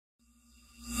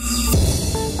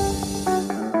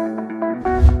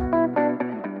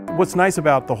what's nice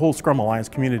about the whole Scrum Alliance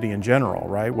community in general,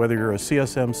 right? Whether you're a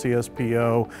CSM,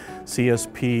 CSPO,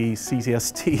 CSP,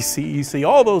 CST, CEC,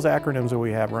 all those acronyms that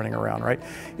we have running around, right?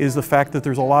 Is the fact that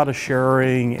there's a lot of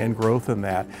sharing and growth in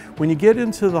that. When you get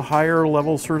into the higher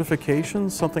level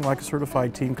certifications, something like a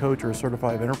certified team coach or a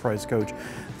certified enterprise coach,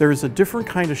 there's a different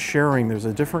kind of sharing, there's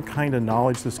a different kind of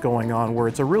knowledge that's going on where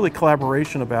it's a really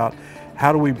collaboration about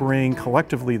how do we bring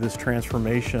collectively this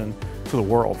transformation to the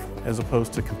world as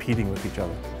opposed to competing with each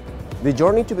other. The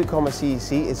journey to become a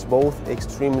CEC is both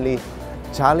extremely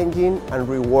challenging and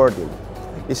rewarding.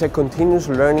 It's a continuous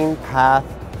learning path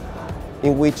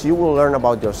in which you will learn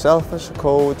about yourself as a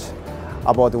coach,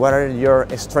 about what are your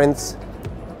strengths,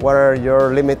 what are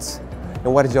your limits,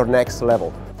 and what is your next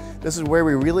level. This is where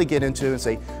we really get into and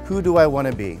say, who do I want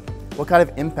to be? What kind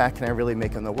of impact can I really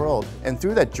make on the world? And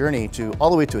through that journey to all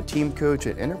the way to a team coach,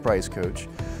 an enterprise coach,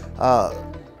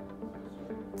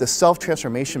 the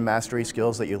self-transformation mastery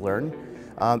skills that you learn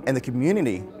and the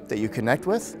community that you connect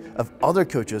with of other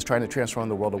coaches trying to transform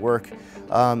the world of work,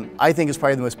 I think is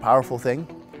probably the most powerful thing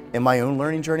in my own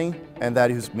learning journey, and that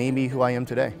is maybe who I am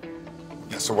today.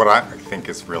 Yeah, so what I think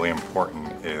is really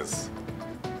important is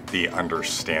the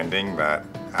understanding that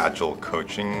agile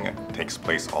coaching takes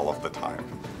place all of the time,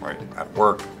 right? At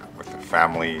work, with the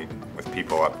family, with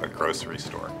people at the grocery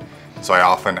store. So I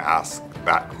often ask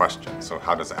that question. So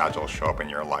how does agile show up in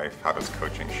your life? How does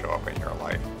coaching show up in your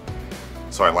life?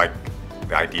 So I like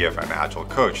the idea of an agile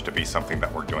coach to be something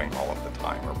that we're doing all of the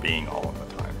time or being all of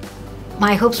the time.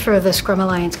 My hopes for the Scrum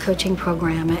Alliance coaching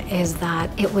program is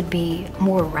that it would be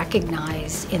more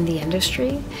recognized in the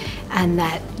industry, and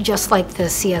that just like the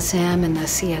CSM and the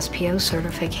CSPO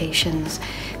certifications,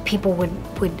 people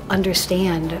would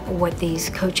understand what these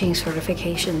coaching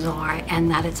certifications are and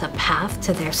that it's a path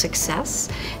to their success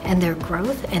and their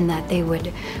growth, and that they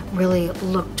would really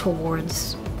look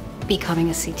towards becoming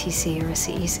a CTC or a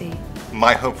CEC.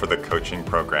 My hope for the coaching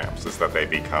programs is that they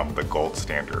become the gold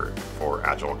standard for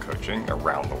agile coaching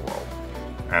around the world,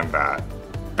 and that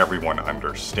everyone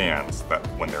understands that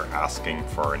when they're asking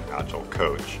for an agile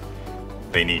coach,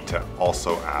 they need to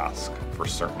also ask for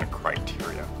certain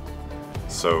criteria.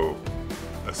 So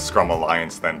the Scrum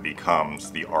Alliance then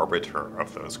becomes the arbiter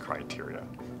of those criteria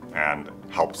and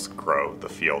helps grow the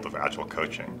field of agile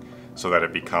coaching so that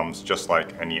it becomes just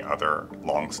like any other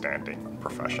long-standing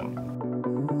profession.